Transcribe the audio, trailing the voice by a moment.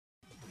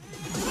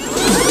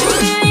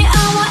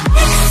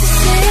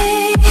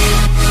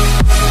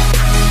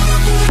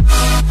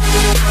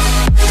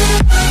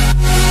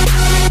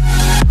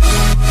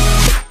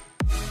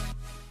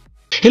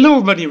Hello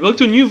everybody, welcome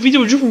to a new video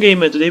with Joefm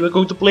Gamen. Today we're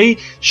going to play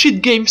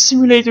Shit Game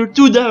Simulator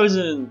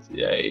 2000.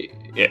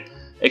 Yeah.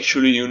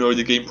 Actually, you know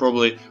the game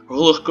probably.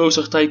 Roller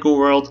Coaster Tycoon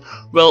World.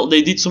 Well,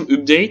 they did some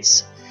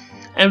updates,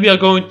 and we are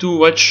going to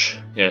watch,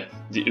 the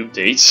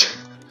updates.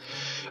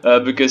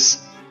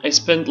 Because I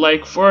spent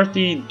like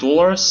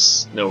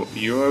 $40, no,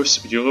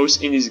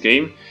 euros in this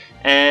game,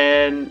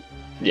 and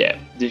yeah,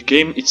 the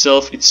game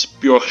itself, it's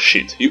pure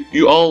shit.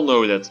 You all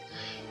know that.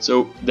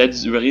 So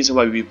that's the reason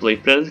why we play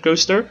Planet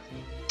Coaster.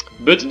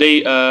 But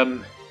they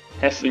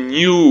have a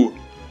new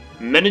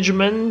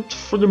management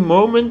for the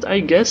moment, I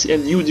guess,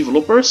 and new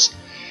developers,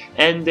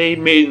 and they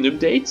made an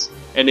update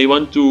and they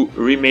want to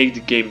remake the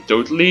game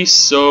totally.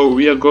 So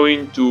we are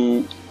going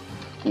to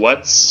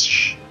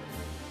watch,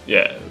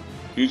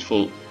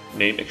 beautiful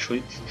name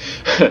actually,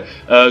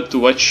 to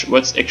watch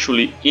what's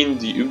actually in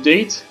the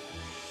update,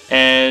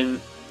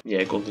 and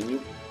continue.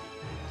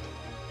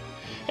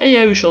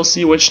 And we shall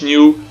see what's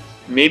new.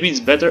 Maybe it's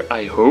better,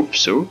 I hope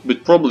so,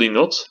 but probably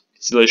not.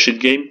 It's still a shit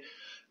game,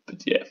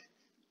 but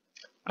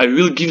I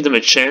will give them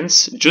a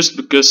chance just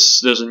because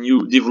there's a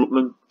new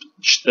development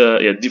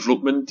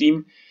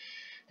team,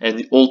 and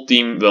the old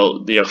team, well,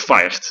 they are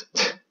fired.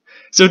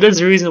 So that's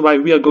the reason why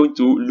we are going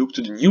to look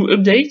to the new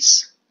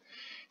updates,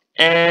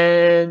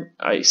 and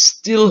I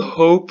still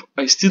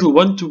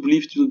want to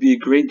believe it will be a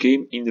great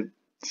game in the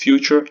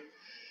future,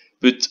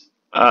 but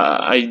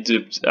I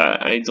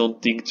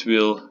don't think it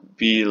will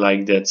be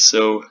like that.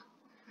 So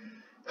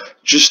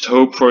just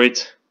hope for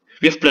it.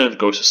 We have Planet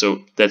Coaster,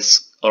 so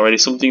that's already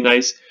something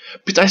nice.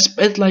 But I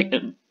spent like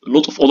a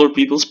lot of other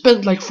people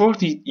spent like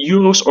 40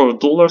 euros or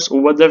dollars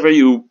or whatever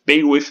you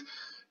pay with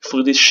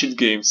for this shit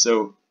game.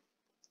 So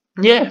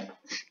yeah,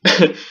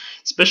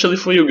 especially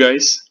for you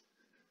guys.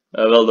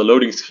 Well, the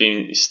loading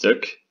screen is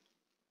stuck.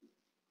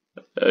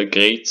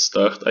 Great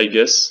start, I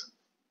guess.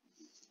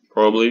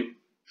 Probably.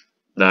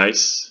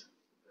 Nice.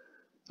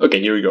 Okay,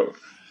 here we go.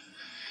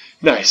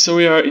 Nice. So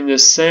we are in the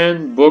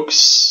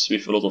sandbox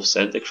with a lot of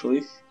sand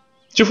actually.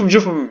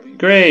 Joefm,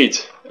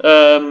 great!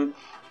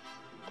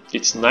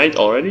 It's night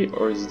already,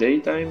 or it's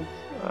daytime?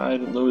 I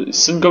don't know. Is the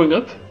sun going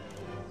up?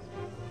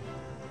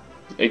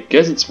 I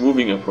guess it's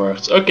moving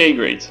upwards. Okay,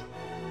 great.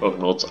 Or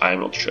not, I'm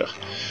not sure.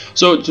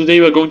 So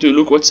today we're going to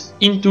look what's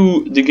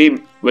into the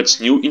game, what's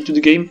new into the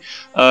game.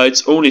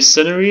 It's only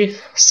scenery,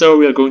 so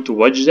we are going to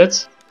watch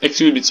that.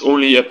 Actually, it's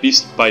only a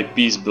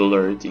piece-by-piece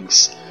builder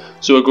things.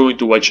 So we're going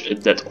to watch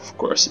that, of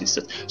course,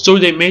 instead. So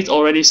they made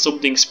already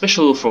something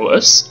special for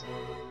us.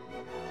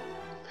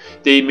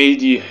 They made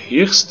the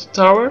Hearst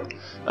Tower.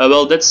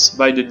 Well, that's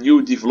by the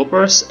new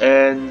developers,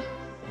 and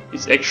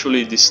it's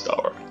actually this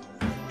tower.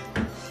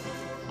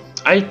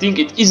 I think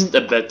it isn't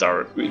a bad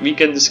tower. We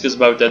can discuss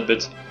about that,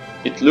 but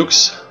it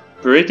looks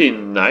pretty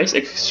nice.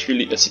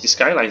 Actually, a City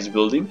Skylines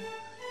building.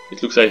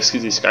 It looks like a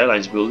City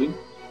Skylines building.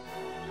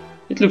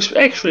 It looks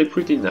actually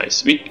pretty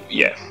nice. We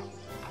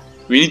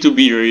need to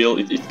be real.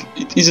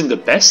 It isn't the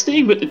best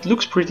thing, but it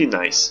looks pretty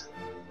nice.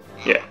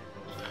 Yeah.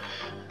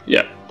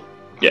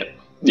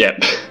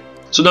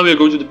 So now we are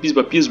going to the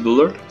piece-by-piece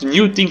builder. The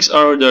new things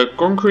are the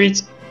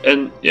concrete,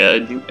 and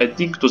I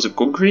think it was a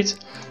concrete.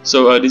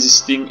 So this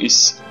thing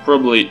is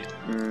probably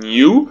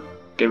new.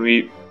 Can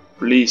we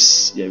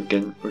please? Yeah, we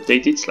can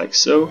rotate it like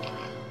so.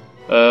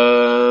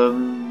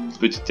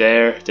 Put it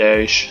there.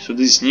 So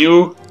this is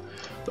new.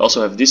 We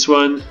also have this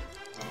one,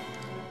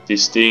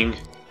 this thing.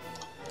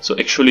 So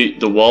actually,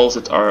 the walls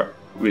that are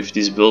with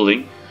this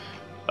building,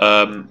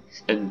 and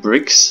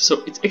bricks.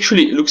 So it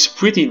actually looks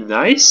pretty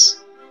nice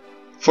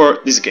for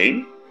this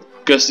game,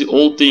 because the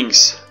old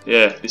things,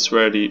 this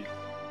were the,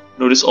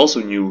 no, this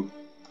also new.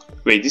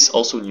 Wait, this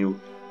also new.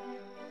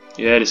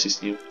 Yeah, this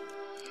is new.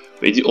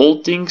 Wait, the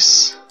old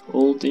things.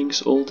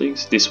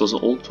 This was an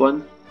old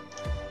one.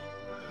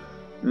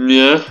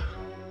 Yeah.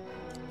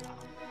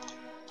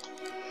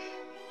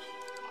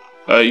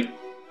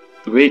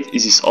 Wait,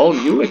 is this all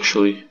new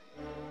actually?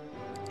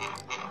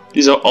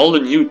 These are all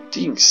the new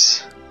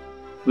things.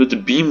 With the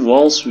beam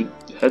walls we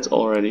had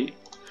already.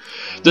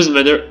 Doesn't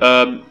matter,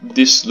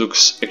 this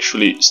looks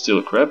actually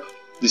still crap.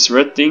 This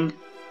red thing,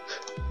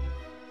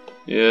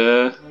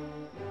 can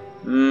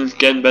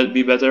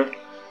be better.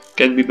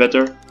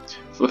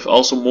 With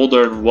also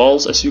modern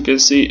walls, as you can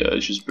see,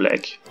 it's just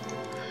black.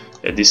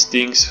 These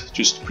things,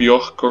 just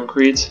pure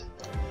concrete.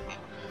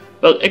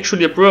 Well,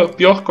 actually,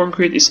 pure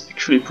concrete is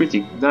actually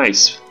pretty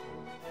nice.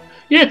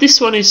 Yeah,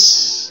 this one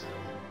is,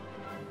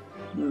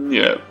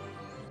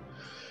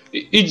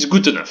 it's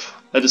good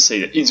enough. Let us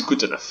say that it's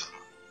good enough.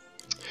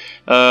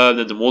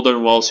 Then the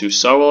modern walls you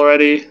saw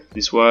already.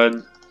 This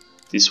one.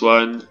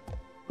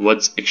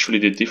 What's actually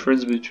the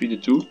difference between the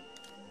two?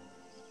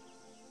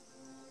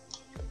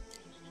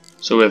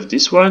 So we have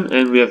this one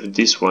and we have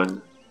this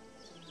one.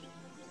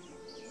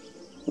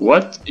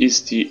 What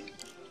is the...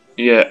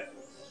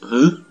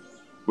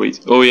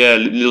 Wait. Oh yeah, a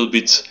little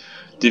bit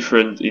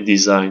different in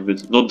design,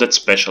 but not that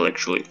special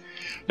actually.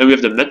 Then we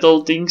have the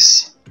metal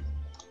things.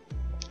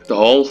 The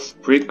half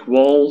brick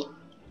wall.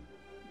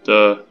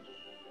 The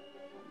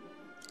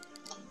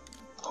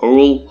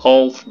whole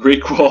half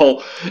brick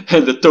wall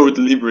and a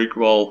totally brick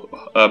wall,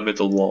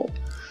 metal wall.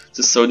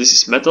 So this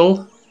is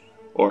metal,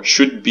 or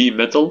should be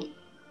metal.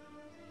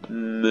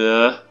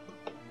 Nah,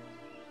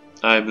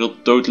 I'm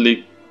not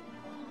totally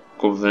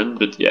convinced,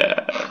 but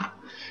yeah,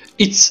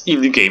 it's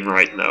in the game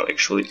right now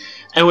actually.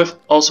 And we've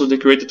also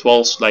decorated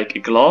walls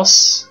like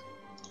glass,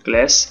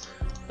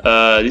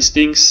 these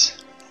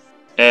things,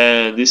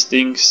 and these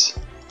things,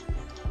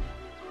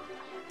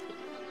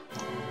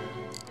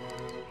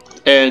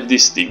 and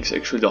these things,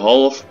 actually the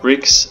whole of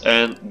bricks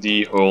and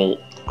the whole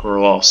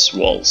glass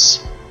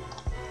walls.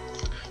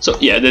 So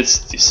yeah, that's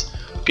this.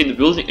 Okay, the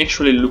building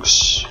actually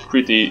looks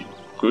pretty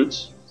good.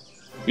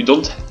 It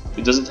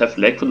doesn't have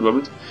lag for the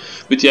moment,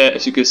 but yeah,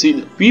 as you can see,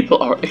 the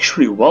people are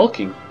actually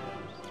walking.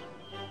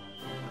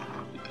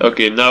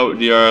 Okay, now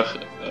they are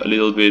a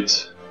little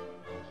bit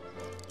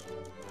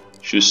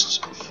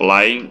just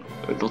flying,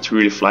 not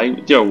really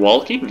flying. They are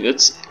walking.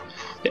 That's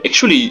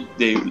actually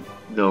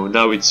no.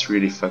 Now it's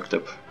really fucked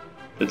up.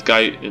 That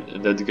guy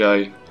and that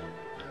guy.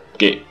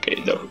 Okay,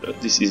 no,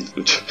 this isn't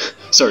good.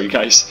 Sorry,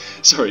 guys.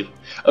 Sorry.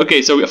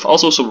 Okay, so we have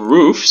also some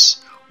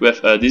roofs. We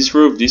have this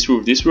roof, this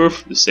roof, this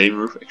roof, the same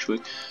roof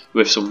actually.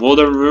 We have some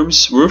modern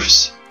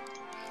roofs,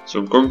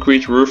 some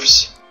concrete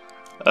roofs,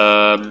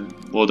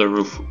 modern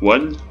roof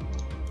 1,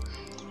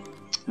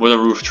 modern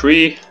roof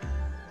 3,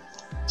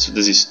 so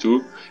this is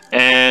 2,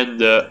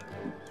 and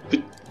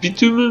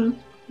bitumen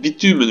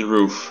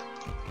roof,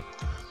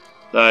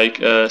 like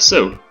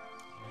so.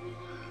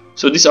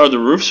 So these are the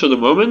roofs for the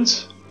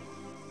moment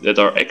that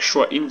are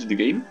extra into the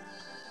game.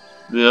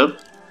 Yeah.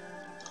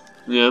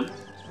 We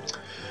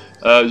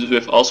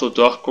have also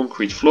dark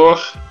concrete floor.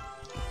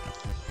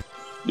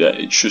 Yeah,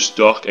 it's just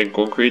dark and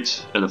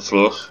concrete and a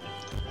floor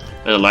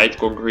and a light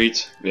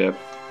concrete. Yeah.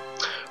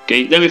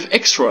 Okay, then we have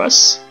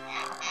extras.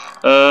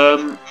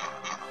 Well,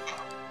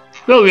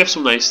 we have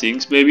some nice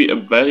things. Maybe a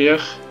barrier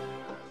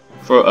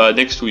for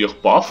next to your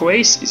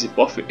pathways. Is it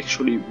pathway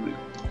actually?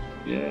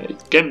 Yeah,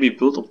 it can be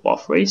built on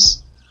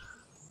pathways.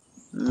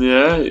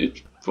 Yeah,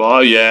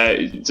 well,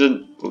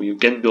 you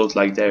can build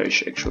like there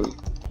actually.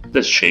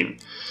 That's a shame.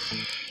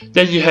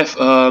 Then you have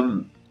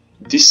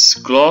these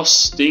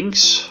glass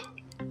things.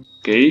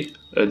 Okay,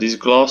 these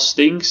glass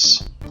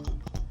things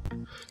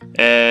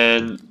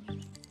and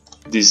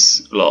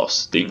these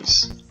glass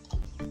things.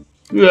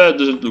 Yeah, it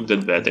doesn't look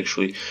that bad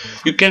actually.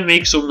 You can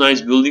make some nice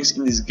buildings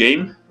in this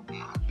game,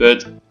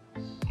 but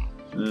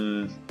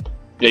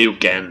yeah, you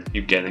can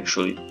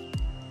actually.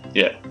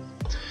 Yeah.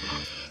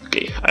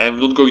 Okay, I am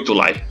not going to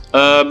lie.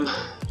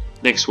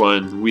 Next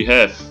one we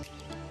have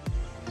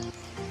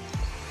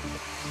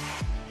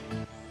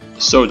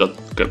soda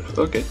cup.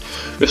 Okay,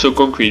 we have some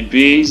concrete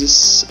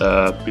bases,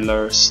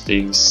 pillars,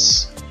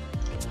 things,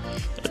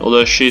 and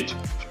other shit.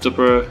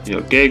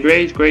 Okay,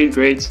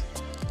 great.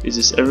 Is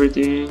this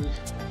everything?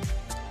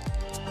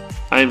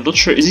 I am not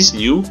sure. Is this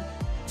new?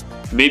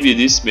 Maybe it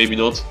is, maybe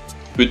not.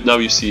 But now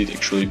you see it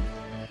actually.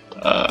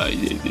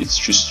 It's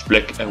just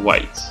black and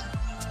white.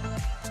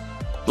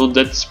 Not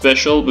that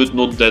special, but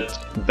not that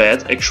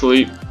bad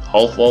actually.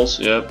 Half walls,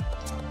 yeah.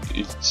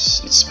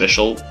 It's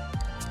special.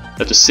 I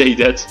have to say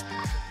that.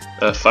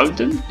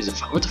 Fountain?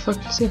 What the fuck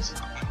is that?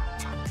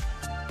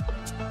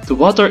 The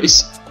water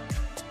is...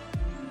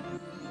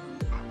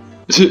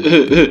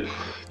 The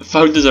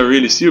fountains are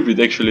really stupid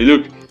actually,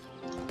 look.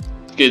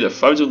 Okay, the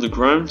fountain on the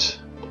ground.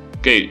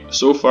 Okay,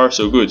 so far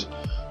so good.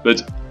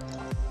 But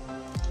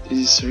this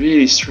is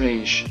really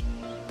strange.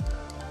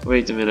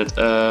 Wait a minute,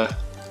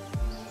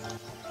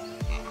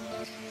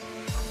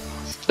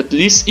 at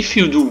least if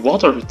you do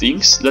water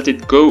things, let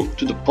it go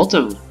to the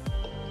bottom.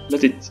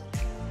 Let it...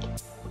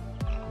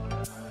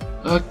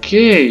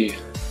 Okay,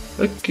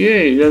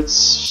 that's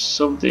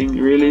something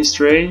really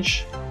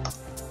strange.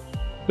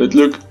 But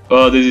look,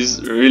 oh, this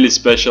is really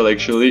special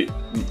actually.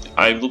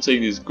 I'm not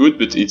saying it's good,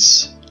 but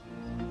it's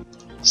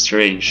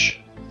strange.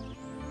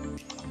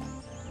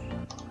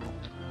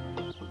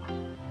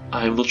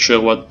 I'm not sure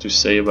what to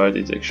say about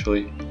it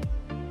actually.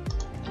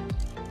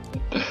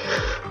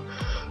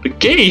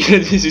 Okay,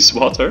 this is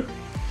water.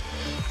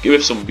 Okay, we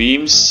have some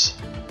beams.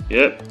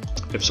 Yeah.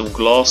 We have some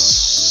glass,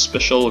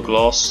 special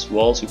glass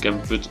walls you can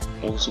put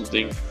on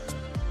something.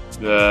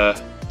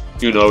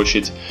 You know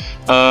shit.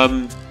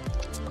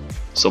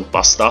 Some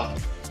pasta.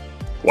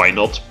 Why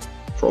not?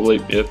 Probably,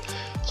 yeah.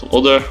 Some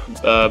other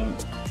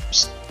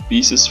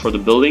pieces for the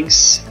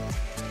buildings.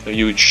 A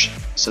huge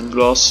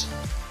sunglass.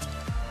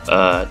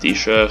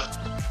 T-shirt.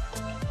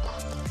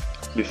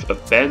 With a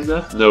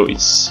panda. No,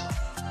 it's...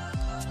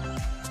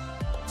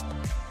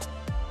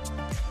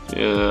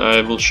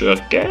 I'm not sure.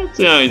 Cat?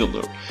 Yeah, I don't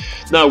know.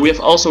 Now we have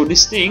also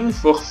this thing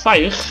for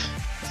fire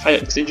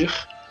extinguisher,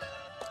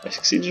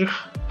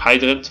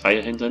 hydrant,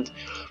 fire hydrant.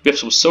 We have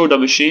some soda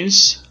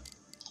machines,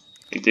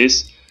 like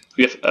this.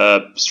 We have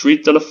a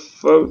street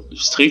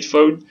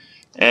phone,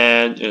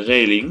 and a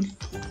railing,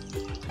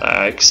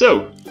 like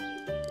so.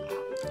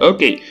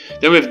 Okay,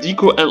 then we have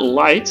deco and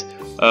light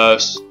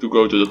to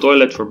go to the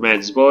toilet for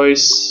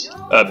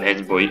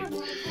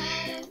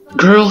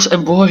girls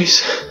and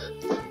boys.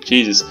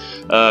 Jesus.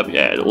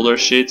 Yeah, the other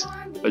shit.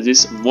 But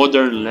this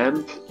modern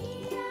lamp,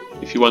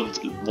 if you want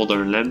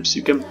modern lamps,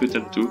 you can put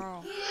them too.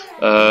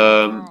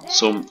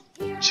 Some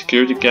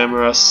security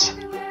cameras.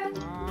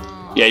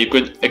 Yeah, you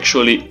can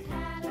actually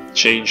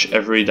change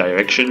every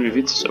direction with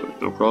it, so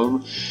no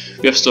problem.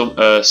 We have some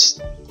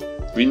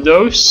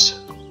Windows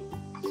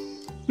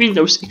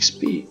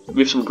XP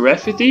with some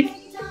graffiti.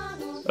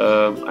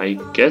 I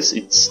guess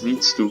it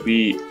needs to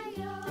be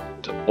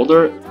the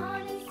other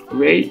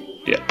way.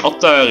 Yeah,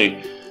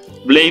 Atari.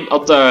 Blame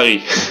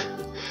Atari.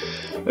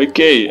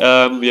 Okay,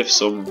 we have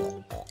some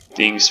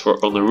things for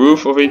on the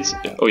roof of it.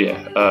 Oh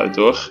yeah,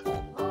 door.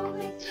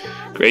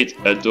 Great,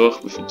 a door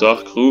with a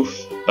dark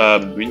roof.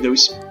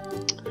 Windows.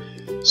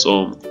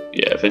 Some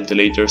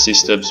ventilator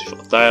systems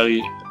with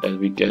Atari, and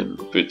we can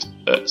put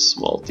a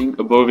small thing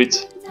above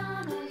it.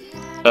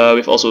 We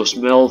have also a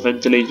small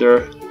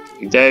ventilator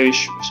like that, with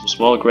some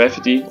small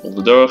graffiti on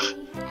the door,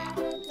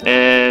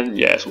 and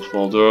yeah, some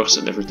small doors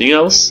and everything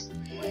else.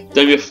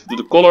 Then we have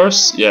the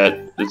colors, yeah,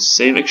 it's the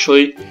same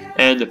actually,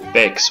 and the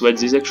packs.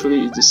 What is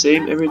actually is the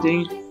same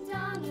everything.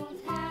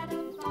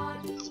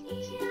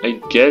 I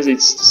guess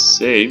it's the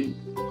same.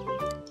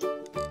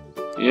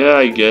 Yeah,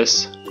 I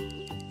guess.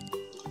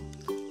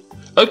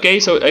 Okay,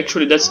 so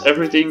actually that's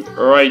everything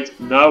right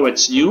now.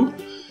 It's new.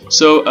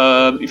 So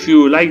if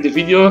you like the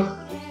video,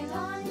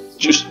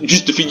 just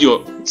the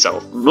video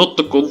itself, not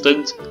the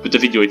content, but the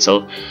video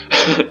itself.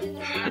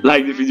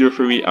 Like the video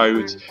for me, I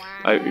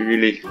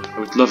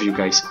would love you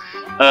guys.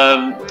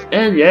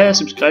 And yeah,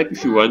 subscribe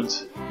if you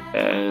want.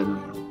 And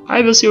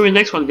I will see you in the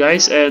next one,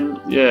 guys. And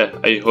yeah,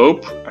 I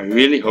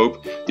really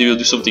hope they will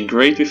do something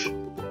great with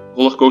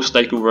Roller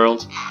Coaster Tycoon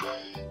World,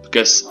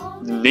 because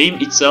the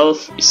name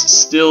itself is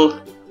still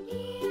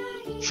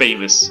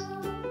famous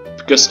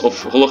because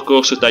of Roller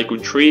Coaster Tycoon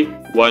 3,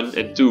 1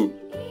 and 2.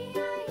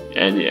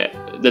 And yeah,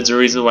 that's the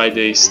reason why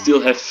they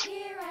still have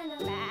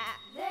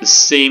the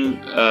same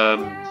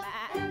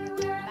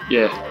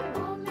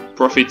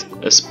profit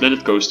as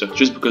Planet Coaster,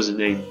 just because of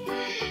the name.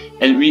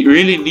 And we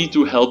really need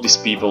to help these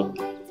people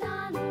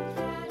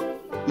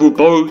who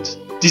bought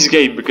this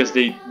game because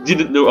they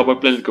didn't know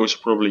about Planet Coaster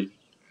probably.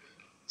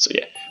 So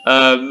yeah,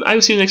 I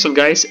will see you next one,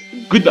 guys.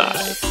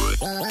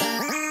 Goodbye.